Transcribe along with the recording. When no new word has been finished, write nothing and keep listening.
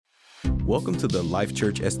Welcome to the Life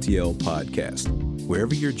Church STL podcast.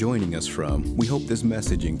 Wherever you're joining us from, we hope this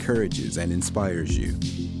message encourages and inspires you.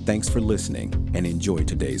 Thanks for listening and enjoy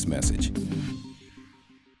today's message.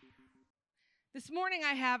 This morning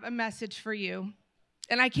I have a message for you,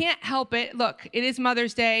 and I can't help it. Look, it is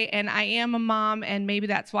Mother's Day, and I am a mom, and maybe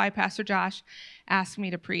that's why Pastor Josh asked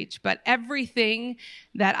me to preach. But everything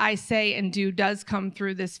that I say and do does come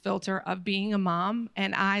through this filter of being a mom,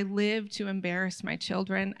 and I live to embarrass my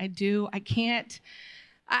children. I do. I can't.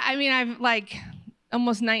 I'm like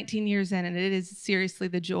almost 19 years in, and it is seriously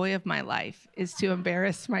the joy of my life is to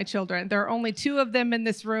embarrass my children. There are only 2 of them in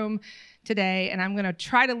this room today, and I'm going to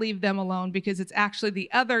try to leave them alone because it's actually the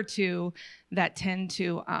other 2 that tend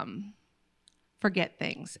to forget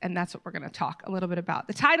things, and that's what we're going to talk a little bit about.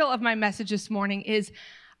 The title of my message this morning is,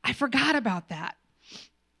 I Forgot About That.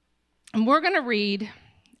 And we're going to read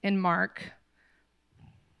in Mark.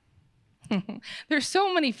 There's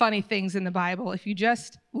so many funny things in the Bible if you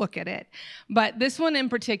just look at it. But this one in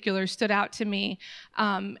particular stood out to me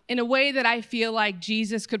in a way that I feel like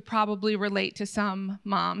Jesus could probably relate to some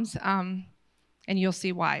moms, and you'll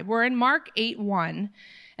see why. We're in Mark 8:1,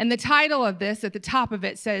 and the title of this, at the top of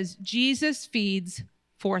it, says, Jesus feeds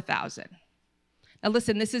 4,000. Now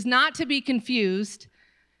listen, this is not to be confused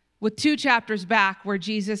with 2 chapters back where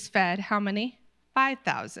Jesus fed how many?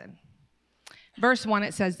 5,000. Verse 1,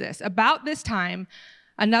 it says this: about this time,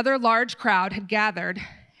 another large crowd had gathered,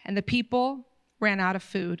 and the people ran out of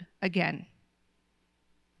food again.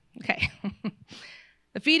 Okay.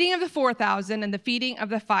 The feeding of the 4,000 and the feeding of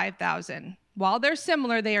the 5,000. While they're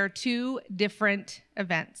similar, they are 2 different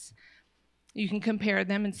events. You can compare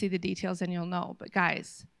them and see the details, and you'll know. But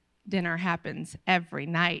guys, dinner happens every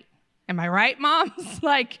night. Am I right, moms?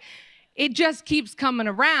 It just keeps coming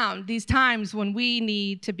around, these times when we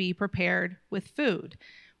need to be prepared with food.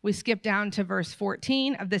 We skip down to verse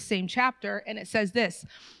 14 of this same chapter, and it says this.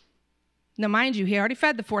 Now, mind you, he already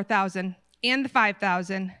fed the 4,000 and the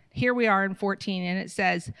 5,000. Here we are in 14, and it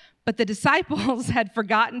says, but the disciples had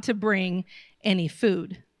forgotten to bring any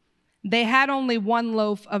food. They had only 1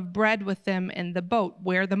 loaf of bread with them in the boat.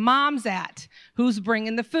 Where the moms at? Who's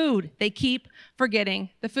bringing the food? They keep forgetting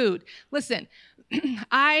the food. Listen,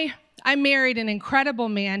 I married an incredible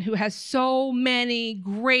man who has so many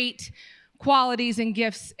great qualities and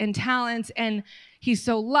gifts and talents, and he's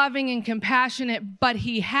so loving and compassionate, but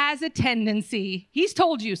he has a tendency, he's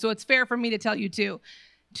told you, so it's fair for me to tell you too,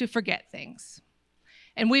 to forget things.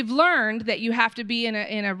 And we've learned that you have to be in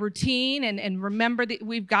a routine and remember that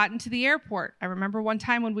we've gotten to the airport. I remember one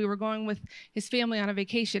time when we were going with his family on a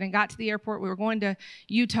vacation and got to the airport. We were going to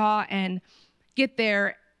Utah and get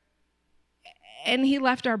there, and he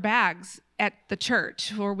left our bags at the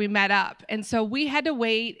church where we met up. And so we had to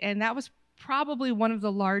wait, and that was probably one of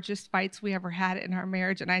the largest fights we ever had in our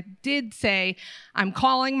marriage. And I did say, I'm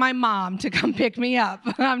calling my mom to come pick me up.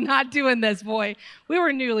 I'm not doing this, boy. We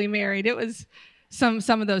were newly married. It was some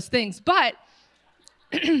of those things. But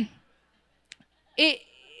it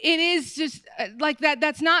is just like that.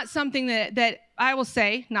 That's not something that I will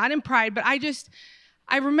say, not in pride, but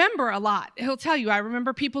I remember a lot. He'll tell you, I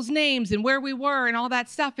remember people's names and where we were and all that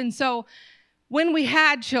stuff. And so when we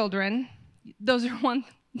had children, those are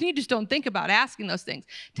you just don't think about asking those things.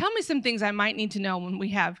 Tell me some things I might need to know when we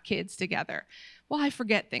have kids together. Well, I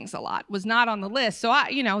forget things a lot. Was not on the list. So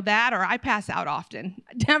that, or I pass out often.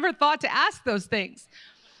 Never thought to ask those things.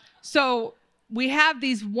 So we have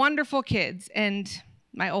these wonderful kids, and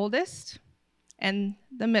my oldest and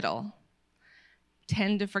the middle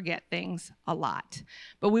tend to forget things a lot.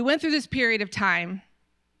 But we went through this period of time,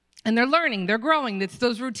 and they're learning, they're growing. It's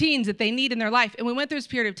those routines that they need in their life. And we went through this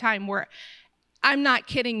period of time where, I'm not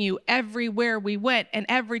kidding you, everywhere we went and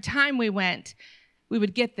every time we went, we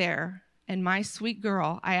would get there, and my sweet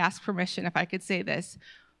girl, I asked permission if I could say this,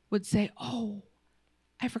 would say, oh,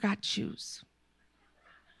 I forgot shoes.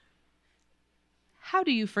 How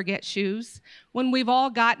do you forget shoes? When we've all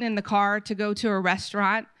gotten in the car to go to a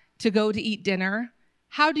restaurant, to go to eat dinner,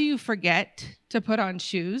 how do you forget to put on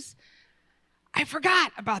shoes? I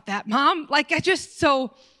forgot about that, Mom.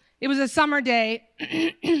 It was a summer day,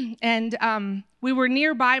 and we were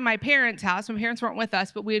nearby my parents' house. My parents weren't with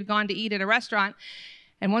us, but we had gone to eat at a restaurant.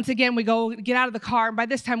 And once again, we go get out of the car. And by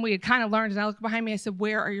this time, we had kind of learned. And I looked behind me. I said,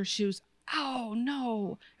 where are your shoes? Oh,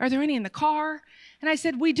 no. Are there any in the car? And I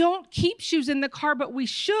said, we don't keep shoes in the car, but we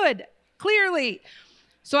should, clearly.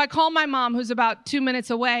 So I called my mom, who's about 2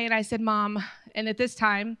 minutes away. And I said, Mom, and at this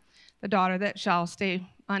time, the daughter that shall stay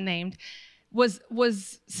unnamed,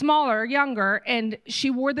 was smaller, younger, and she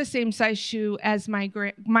wore the same size shoe as my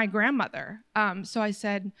grandmother. So I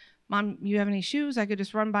said, Mom, you have any shoes I could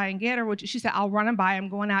just run by and get? Or she said, I'll run them by. I'm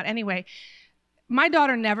going out anyway. My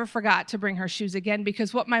daughter never forgot to bring her shoes again,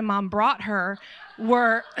 because what my mom brought her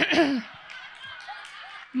were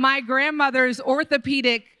my grandmother's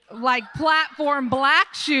orthopedic, like, platform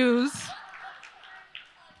black shoes.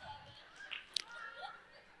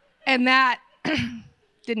 And that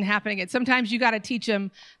didn't happen again. Sometimes you got to teach them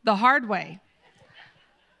the hard way.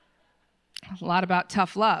 A lot about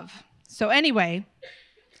tough love. So anyway,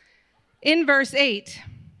 in verse 8,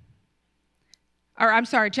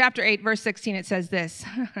 chapter 8, verse 16, it says this.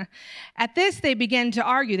 At this, they began to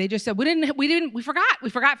argue. They just said, we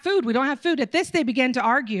forgot food. We don't have food. At this, they began to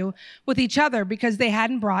argue with each other because they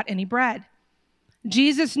hadn't brought any bread.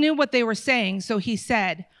 Jesus knew what they were saying, so he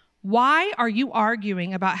said, why are you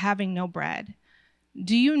arguing about having no bread?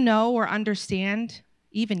 Do you know or understand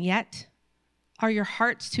even yet? Are your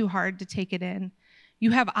hearts too hard to take it in?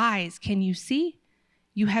 You have eyes, can you see?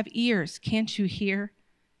 You have ears, can't you hear?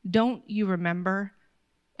 Don't you remember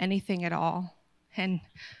anything at all? And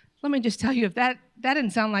let me just tell you, if that didn't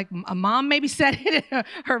sound like a mom maybe said it,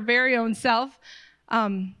 her very own self,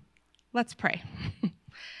 let's pray.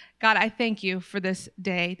 God, I thank you for this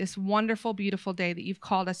day, this wonderful, beautiful day that you've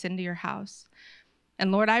called us into your house.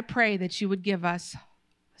 And Lord, I pray that you would give us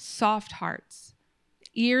soft hearts,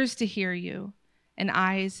 ears to hear you, and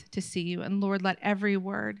eyes to see you. And Lord, let every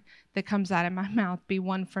word that comes out of my mouth be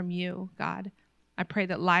one from you, God. I pray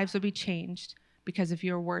that lives will be changed because of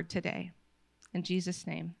your word today. In Jesus'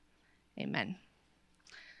 name, amen.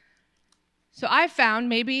 So I found,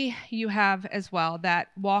 maybe you have as well, that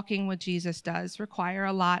walking with Jesus does require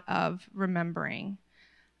a lot of remembering.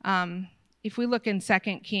 If we look in 2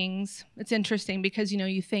 Kings, it's interesting because,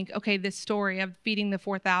 you think, okay, this story of feeding the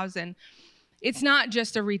 4,000, it's not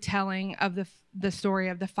just a retelling of the story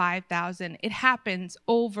of the 5,000. It happens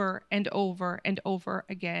over and over and over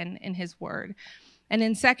again in his word. And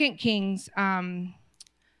in 2 Kings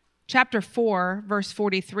chapter 4, verse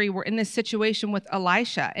 43, we're in this situation with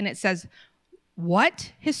Elisha, and it says,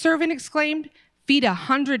 what? His servant exclaimed, feed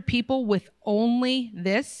 100 people with only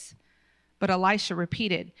this? But Elisha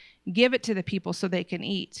repeated, give it to the people so they can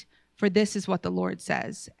eat. For this is what the Lord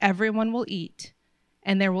says, everyone will eat,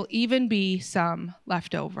 and there will even be some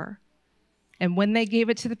left over. And when they gave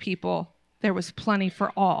it to the people, there was plenty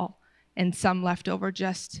for all, and some left over,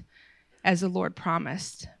 just as the Lord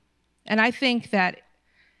promised. And I think that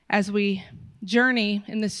as we journey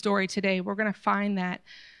in this story today, we're going to find that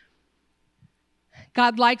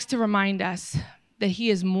God likes to remind us that he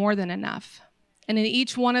is more than enough. And in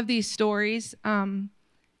each one of these stories,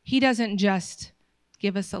 he doesn't just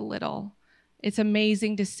give us a little. It's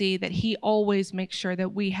amazing to see that he always makes sure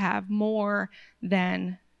that we have more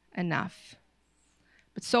than enough.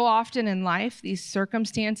 But so often in life, these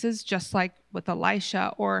circumstances, just like with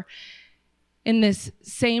Elisha, or in this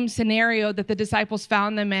same scenario that the disciples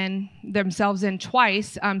found themselves in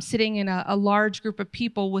twice, sitting in a large group of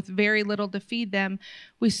people with very little to feed them,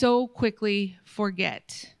 we so quickly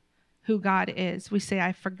forget who God is. We say,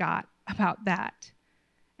 I forgot about that.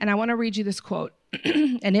 And I want to read you this quote.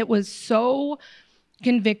 And it was so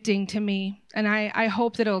convicting to me. And I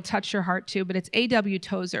hope that it'll touch your heart too. But it's A.W.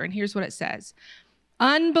 Tozer. And here's what it says.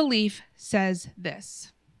 Unbelief says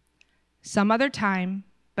this: some other time,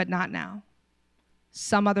 but not now.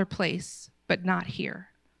 Some other place, but not here.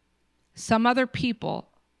 Some other people,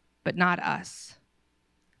 but not us.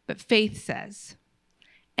 But faith says,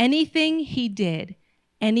 anything he did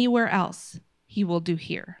anywhere else, he will do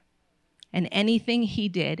here. And anything he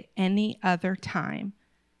did any other time,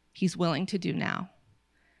 he's willing to do now.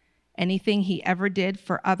 Anything he ever did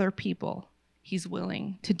for other people, he's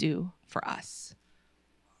willing to do for us.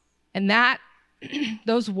 And that,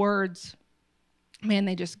 those words, man,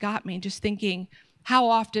 they just got me just thinking, how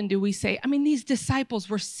often do we say, these disciples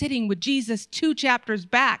were sitting with Jesus 2 chapters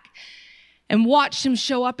back and watched him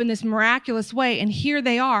show up in this miraculous way. And here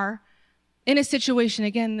they are in a situation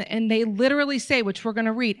again, and they literally say, which we're going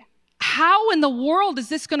to read, how in the world is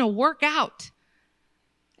this going to work out?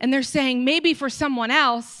 And they're saying, maybe for someone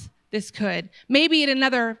else, this could. Maybe at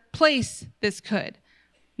another place, this could.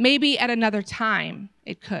 Maybe at another time,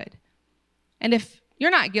 it could. And if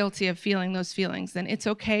you're not guilty of feeling those feelings, then it's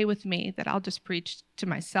okay with me that I'll just preach to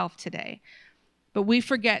myself today. But we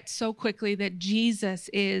forget so quickly that Jesus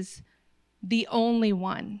is the only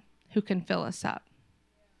one who can fill us up.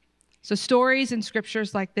 So stories and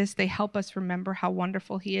scriptures like this, they help us remember how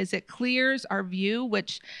wonderful he is. It clears our view,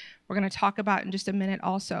 which we're going to talk about in just a minute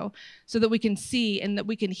also, so that we can see and that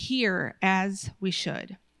we can hear as we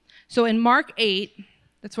should. So in Mark 8,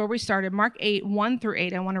 that's where we started, Mark 8, 1 through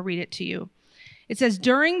 8, I want to read it to you. It says,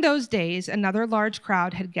 during those days, another large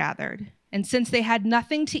crowd had gathered. And since they had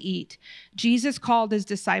nothing to eat, Jesus called his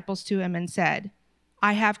disciples to him and said,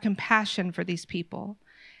 I have compassion for these people.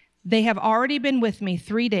 They have already been with me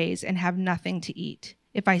 3 days and have nothing to eat.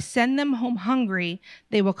 If I send them home hungry,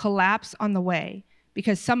 they will collapse on the way,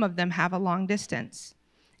 because some of them have a long distance.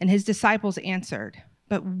 And his disciples answered,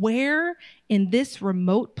 but where in this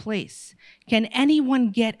remote place can anyone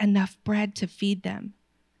get enough bread to feed them?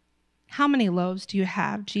 How many loaves do you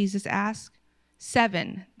have? Jesus asked.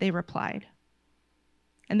 7, they replied.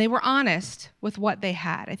 And they were honest with what they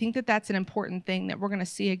had. I think that that's an important thing that we're going to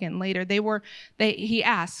see again later. He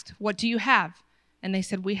asked, what do you have? And they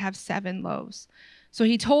said, we have 7 loaves. So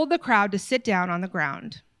he told the crowd to sit down on the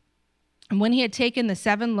ground. And when he had taken the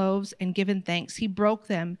 7 loaves and given thanks, he broke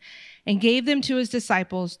them and gave them to his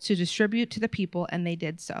disciples to distribute to the people, and they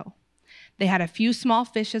did so. They had a few small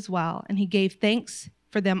fish as well, and he gave thanks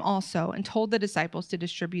for them also and told the disciples to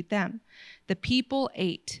distribute them. The people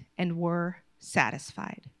ate and were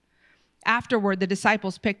satisfied. Afterward, the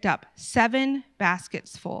disciples picked up 7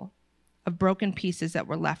 baskets full of broken pieces that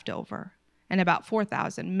were left over, and about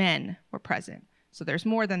 4,000 men were present. So there's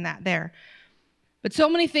more than that there. But so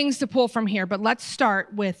many things to pull from here, but let's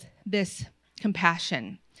start with this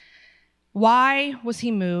compassion. Why was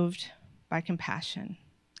he moved by compassion?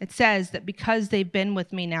 It says that because they've been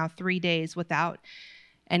with me now 3 days without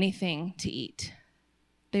anything to eat,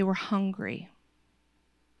 they were hungry.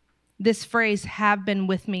 This phrase, have been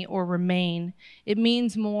with me or remain, it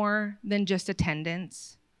means more than just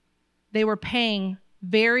attendance. They were paying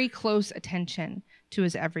very close attention to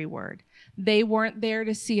his every word. They weren't there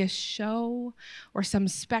to see a show or some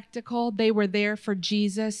spectacle. They were there for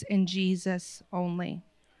Jesus and Jesus only.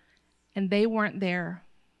 And they weren't there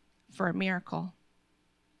for a miracle.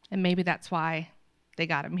 And maybe that's why they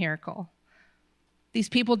got a miracle. These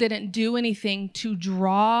people didn't do anything to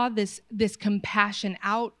draw this compassion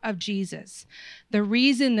out of Jesus. The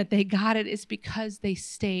reason that they got it is because they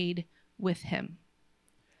stayed with him.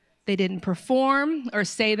 They didn't perform or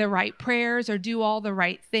say the right prayers or do all the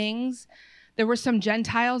right things. There were some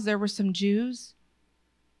Gentiles, there were some Jews.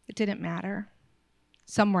 It didn't matter.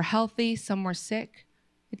 Some were healthy, some were sick.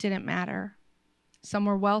 It didn't matter. Some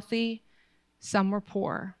were wealthy, some were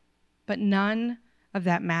poor. But none of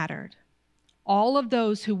that mattered. All of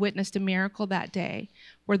those who witnessed a miracle that day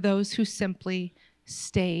were those who simply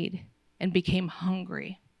stayed and became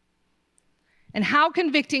hungry. And how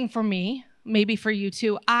convicting for me, maybe for you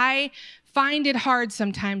too, I find it hard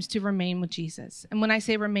sometimes to remain with Jesus. And when I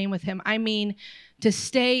say remain with him, I mean to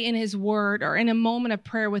stay in his word or in a moment of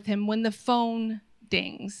prayer with him when the phone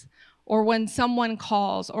dings or when someone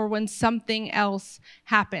calls or when something else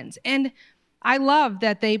happens. And I love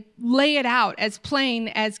that they lay it out as plain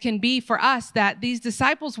as can be for us that these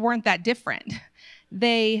disciples weren't that different.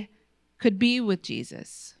 They could be with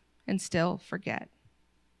Jesus and still forget.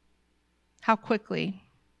 How quickly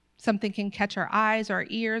something can catch our eyes, our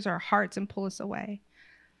ears, our hearts, and pull us away.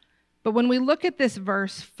 But when we look at this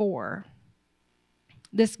verse 4,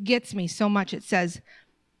 this gets me so much. It says,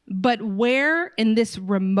 but where in this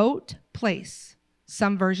remote place,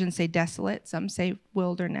 some versions say desolate, some say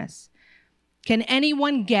wilderness, can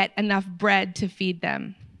anyone get enough bread to feed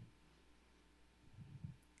them?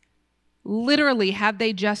 Literally, have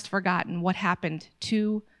they just forgotten what happened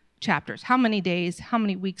 2 chapters? How many days, how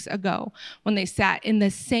many weeks ago when they sat in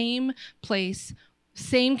the same place,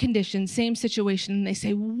 same conditions, same situation, and they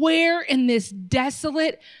say, where in this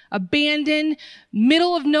desolate, abandoned,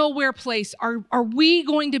 middle of nowhere place are we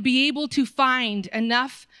going to be able to find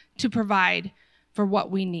enough to provide for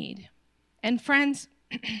what we need? And friends,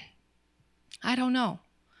 I don't know.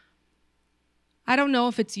 I don't know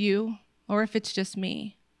if it's you or if it's just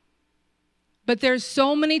me. But there's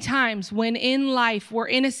so many times when in life we're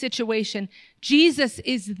in a situation, Jesus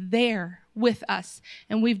is there with us,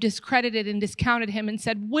 and we've discredited and discounted him and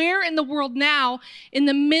said, where in the world now, in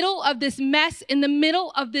the middle of this mess, in the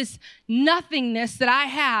middle of this nothingness that I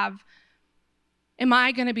have, am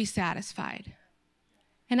I going to be satisfied?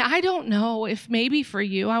 And I don't know if maybe for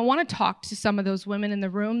you, I want to talk to some of those women in the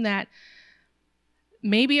room that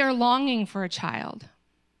maybe are longing for a child.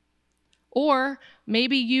 Or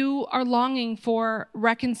maybe you are longing for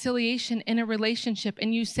reconciliation in a relationship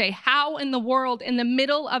and you say, how in the world, in the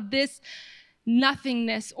middle of this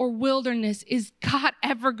nothingness or wilderness, is God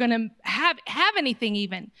ever going to have anything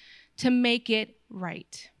even to make it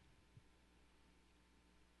right?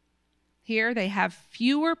 Here they have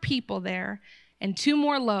fewer people there and 2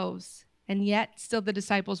 more loaves, and yet still the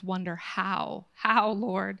disciples wonder, how,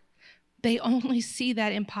 Lord? They only see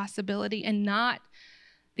that impossibility and not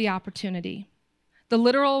the opportunity. The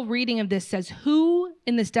literal reading of this says, who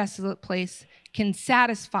in this desolate place can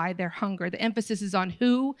satisfy their hunger? The emphasis is on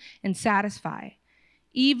who and satisfy.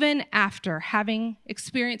 Even after having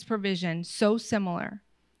experienced provision so similar,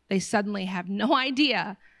 they suddenly have no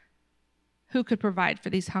idea who could provide for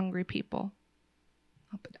these hungry people.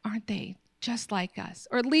 Oh, but aren't they just like us?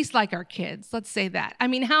 Or at least like our kids. Let's say that. I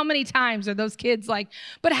mean, how many times are those kids like,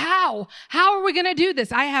 but how? How are we going to do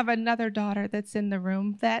this? I have another daughter that's in the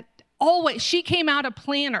room that always, she came out a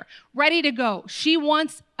planner, ready to go. She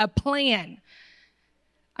wants a plan.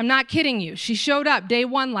 I'm not kidding you. She showed up day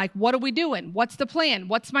one like, what are we doing? What's the plan?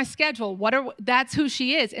 What's my schedule? That's who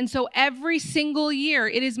she is. And so every single year,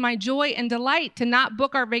 it is my joy and delight to not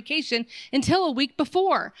book our vacation until a week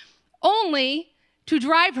before, only to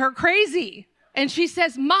drive her crazy. And she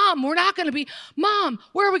says, Mom, where are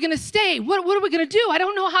we going to stay? What are we going to do? I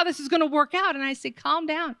don't know how this is going to work out. And I say, calm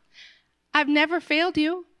down. I've never failed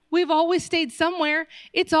you. We've always stayed somewhere.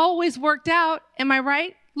 It's always worked out. Am I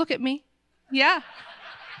right? Look at me. Yeah.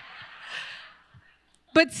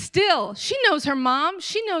 But still, she knows her mom.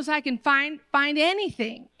 She knows I can find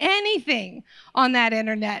anything on that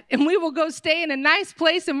internet. And we will go stay in a nice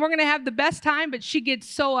place and we're going to have the best time. But she gets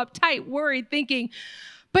so uptight, worried, thinking,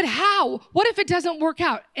 but how? What if it doesn't work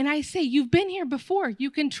out? And I say, you've been here before.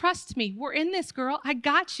 You can trust me. We're in this, girl. I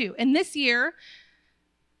got you. And this year,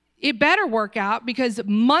 it better work out because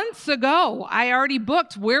months ago, I already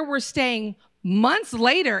booked where we're staying months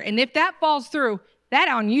later. And if that falls through, that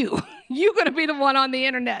on you. You're going to be the one on the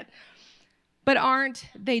internet. But aren't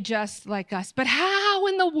they just like us? But how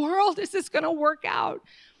in the world is this going to work out?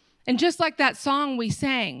 And just like that song we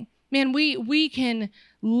sang, man, we can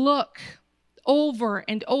look over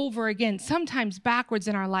and over again, sometimes backwards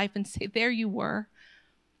in our life and say, there you were.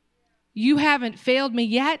 You haven't failed me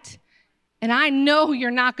yet, and I know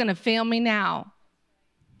you're not going to fail me now.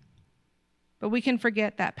 But we can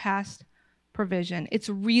forget that past provision. It's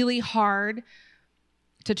really hard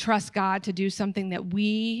to trust God to do something that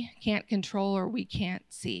we can't control or we can't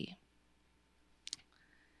see.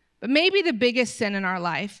 But maybe the biggest sin in our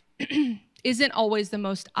life isn't always the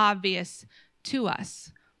most obvious to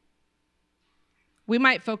us. We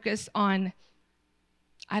might focus on,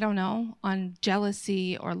 on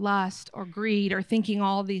jealousy or lust or greed or thinking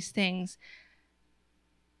all these things.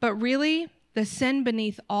 But really, the sin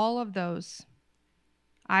beneath all of those,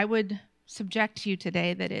 I would subject to you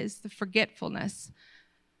today, that is the forgetfulness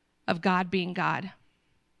of God being God.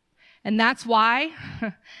 And that's why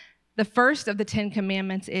the first of the 10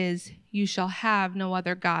 commandments is, you shall have no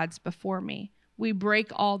other gods before me. We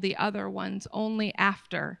break all the other ones only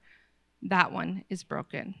after that one is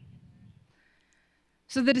broken.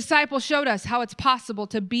 So the disciples showed us how it's possible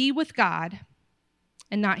to be with God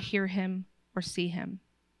and not hear him or see him.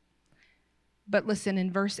 But listen,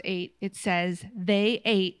 in verse 8, it says, they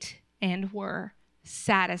ate and were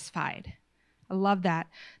satisfied. I love that.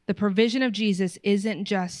 The provision of Jesus isn't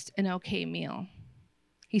just an okay meal.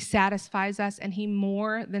 He satisfies us, and he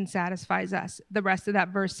more than satisfies us. The rest of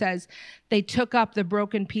that verse says, they took up the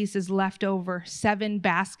broken pieces left over, 7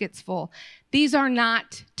 baskets full. These are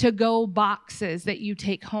not to-go boxes that you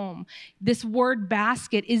take home. This word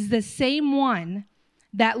basket is the same one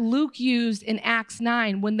that Luke used in Acts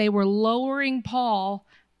 9 when they were lowering Paul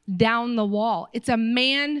down the wall. It's a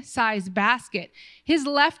man-sized basket. His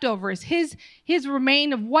leftovers, his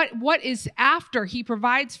remain of what is after he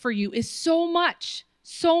provides for you is so much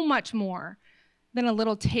more than a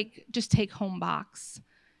little take home box.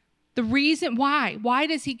 The reason why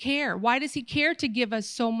does he care? Why does he care to give us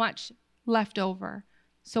so much left over?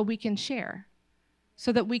 So we can share,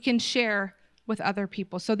 so that we can share with other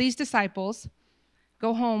people. So these disciples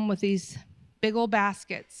go home with these big old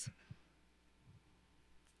baskets.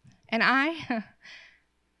 And I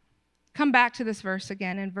come back to this verse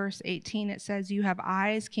again. In verse 18, it says, you have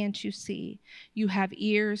eyes, can't you see? You have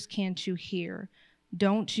ears, can't you hear?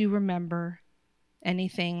 Don't you remember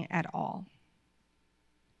anything at all?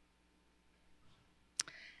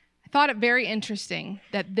 I thought it very interesting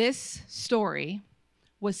that this story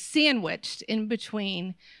was sandwiched in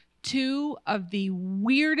between 2 of the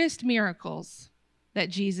weirdest miracles that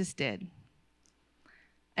Jesus did.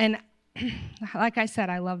 And like I said,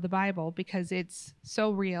 I love the Bible because it's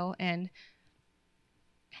so real and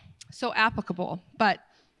so applicable. But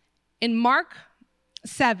in Mark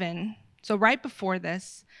 7, so right before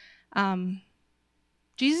this,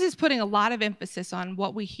 Jesus is putting a lot of emphasis on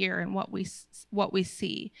what we hear and what we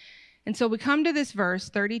see. And so we come to this verse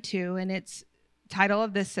 32, and its title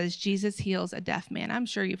of this says, Jesus heals a deaf man. I'm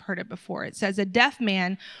sure you've heard it before. It says, a deaf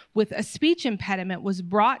man with a speech impediment was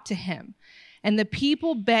brought to him, and the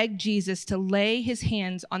people begged Jesus to lay his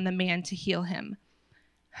hands on the man to heal him.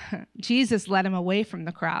 Jesus led him away from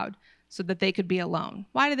the crowd so that they could be alone.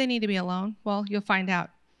 Why do they need to be alone? Well, you'll find out.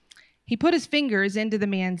 He put his fingers into the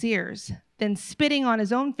man's ears. Then, spitting on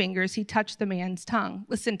his own fingers, he touched the man's tongue.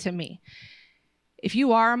 Listen to me. If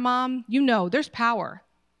you are a mom, you know there's power.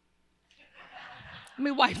 Let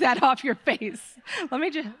me wipe that off your face. Let me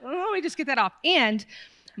just get that off. And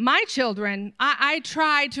my children, I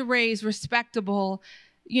try to raise respectable,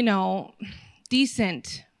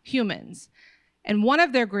 decent humans. And one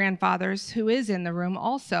of their grandfathers, who is in the room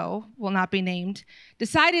also, will not be named,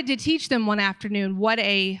 decided to teach them one afternoon what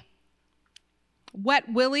a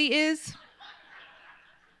wet willy is.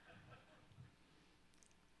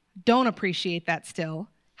 Don't appreciate that still.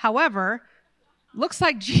 However, looks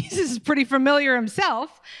like Jesus is pretty familiar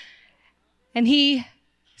himself. And he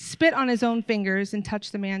spit on his own fingers and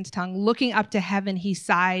touched the man's tongue. Looking up to heaven, he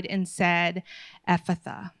sighed and said,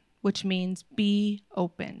 Ephphatha, which means be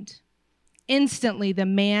opened. Instantly, the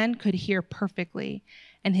man could hear perfectly,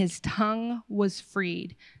 and his tongue was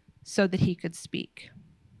freed so that he could speak.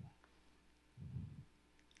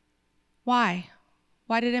 Why?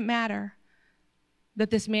 Why did it matter that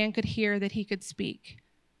this man could hear, that he could speak?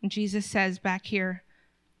 And Jesus says back here,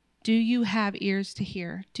 do you have ears to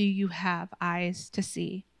hear? Do you have eyes to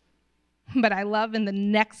see? But I love in the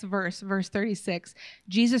next verse, verse 36,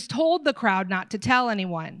 Jesus told the crowd not to tell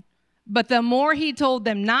anyone. But the more he told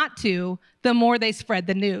them not to, the more they spread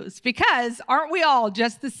the news. Because aren't we all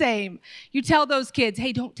just the same? You tell those kids,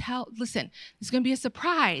 hey, don't tell, listen, there's going to be a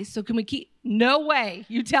surprise. So can we keep, no way.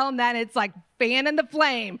 You tell them that, it's like fanning the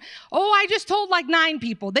flame. Oh, I just told like 9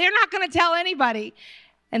 people. They're not going to tell anybody.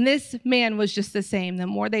 And this man was just the same. The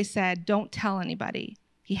more they said, don't tell anybody,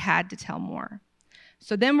 he had to tell more.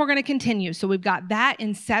 So then we're going to continue. So we've got that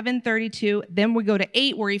in 7:32. Then we go to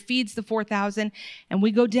 8 where he feeds the 4,000. And we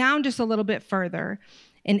go down just a little bit further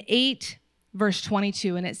in 8 verse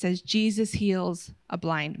 22. And it says, Jesus heals a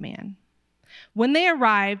blind man. When they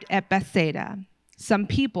arrived at Bethsaida, some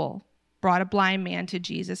people brought a blind man to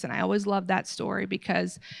Jesus. And I always love that story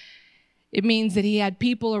because it means that he had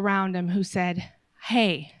people around him who said,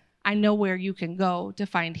 hey, I know where you can go to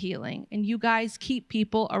find healing. And you guys keep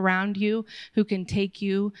people around you who can take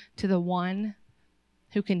you to the one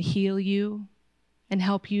who can heal you and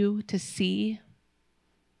help you to see.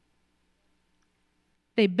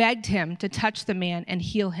 They begged him to touch the man and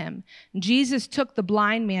heal him. Jesus took the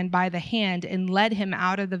blind man by the hand and led him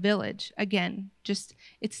out of the village. Again,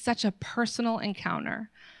 it's such a personal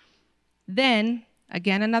encounter. Then,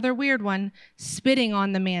 again, another weird one, spitting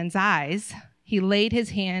on the man's eyes, he laid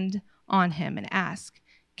his hand on him and asked,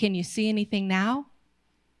 can you see anything now?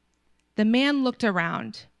 The man looked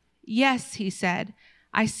around. Yes, he said,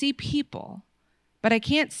 I see people, but I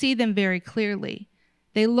can't see them very clearly.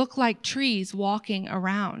 They look like trees walking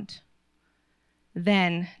around.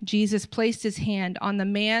 Then Jesus placed his hand on the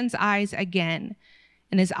man's eyes again,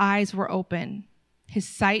 and his eyes were open. His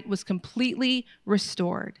sight was completely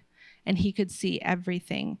restored, and he could see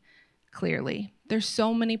everything clearly. There's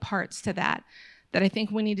so many parts to that I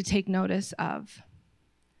think we need to take notice of.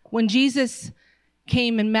 When Jesus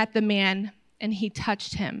came and met the man and he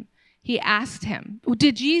touched him, he asked him,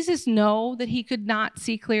 did Jesus know that he could not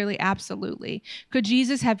see clearly? Absolutely. Could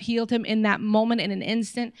Jesus have healed him in that moment, in an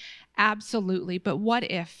instant? Absolutely. But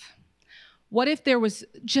what if? What if there was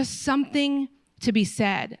just something to be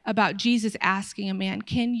said about Jesus asking a man,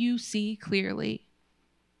 can you see clearly?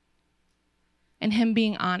 And him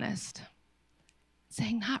being honest,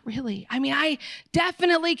 saying, not really. I mean, I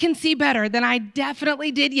definitely can see better than I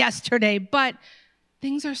definitely did yesterday, but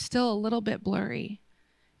things are still a little bit blurry.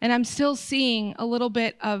 And I'm still seeing a little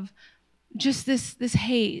bit of just this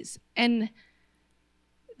haze. And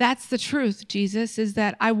that's the truth, Jesus, is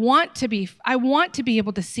that I want to be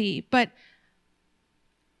able to see, but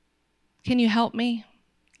can you help me?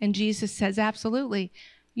 And Jesus says, absolutely.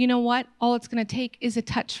 You know what? All it's going to take is a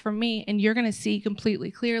touch from me, and you're going to see completely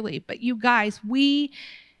clearly. But you guys, we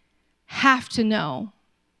have to know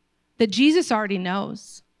that Jesus already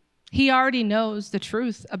knows. He already knows the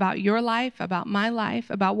truth about your life, about my life,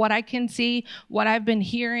 about what I can see, what I've been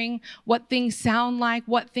hearing, what things sound like,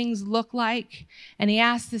 what things look like. And he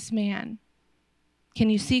asked this man, can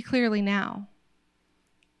you see clearly now?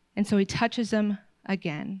 And so he touches him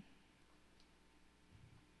again.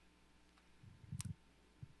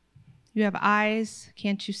 You have eyes,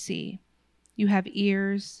 can't you see? You have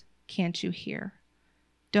ears, can't you hear?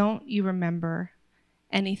 Don't you remember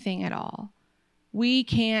anything at all? We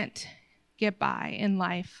can't get by in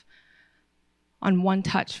life on one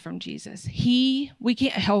touch from Jesus. We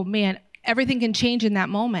can't, oh man, everything can change in that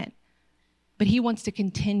moment. But he wants to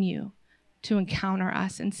continue to encounter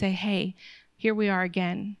us and say, hey, here we are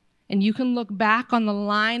again. And you can look back on the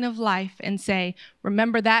line of life and say,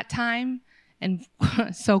 remember that time? And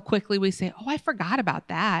so quickly we say, oh, I forgot about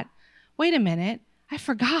that. Wait a minute, I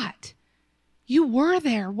forgot. You were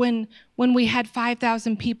there when we had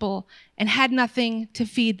 5,000 people and had nothing to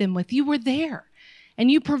feed them with. You were there,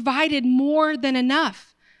 and you provided more than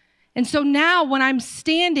enough. And so now when I'm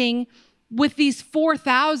standing with these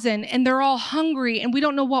 4,000 and they're all hungry and we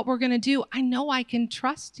don't know what we're going to do, I know I can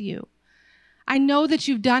trust you. I know that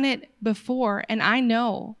you've done it before, and I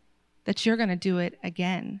know that you're going to do it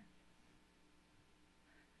again.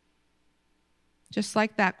 Just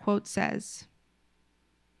like that quote says.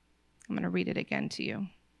 I'm going to read it again to you.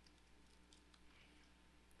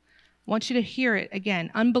 I want you to hear it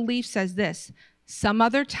again. Unbelief says this: some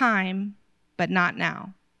other time, but not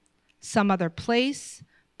now. Some other place,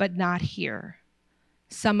 but not here.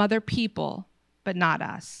 Some other people, but not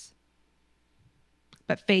us.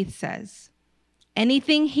 But faith says,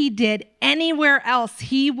 anything he did anywhere else,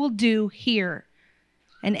 he will do here.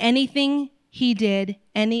 And anything he did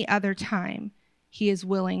any other time, he is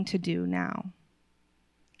willing to do now.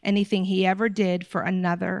 Anything he ever did for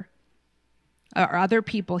another or other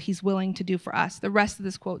people, he's willing to do for us. The rest of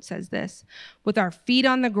this quote says this: with our feet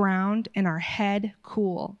on the ground and our head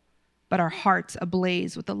cool, but our hearts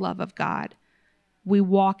ablaze with the love of God, we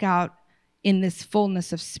walk out in this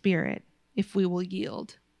fullness of spirit if we will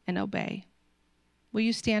yield and obey. Will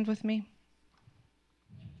you stand with me?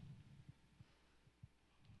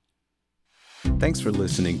 Thanks for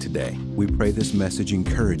listening today. We pray this message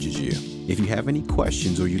encourages you. If you have any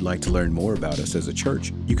questions or you'd like to learn more about us as a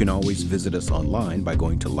church, you can always visit us online by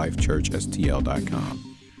going to lifechurchstl.com.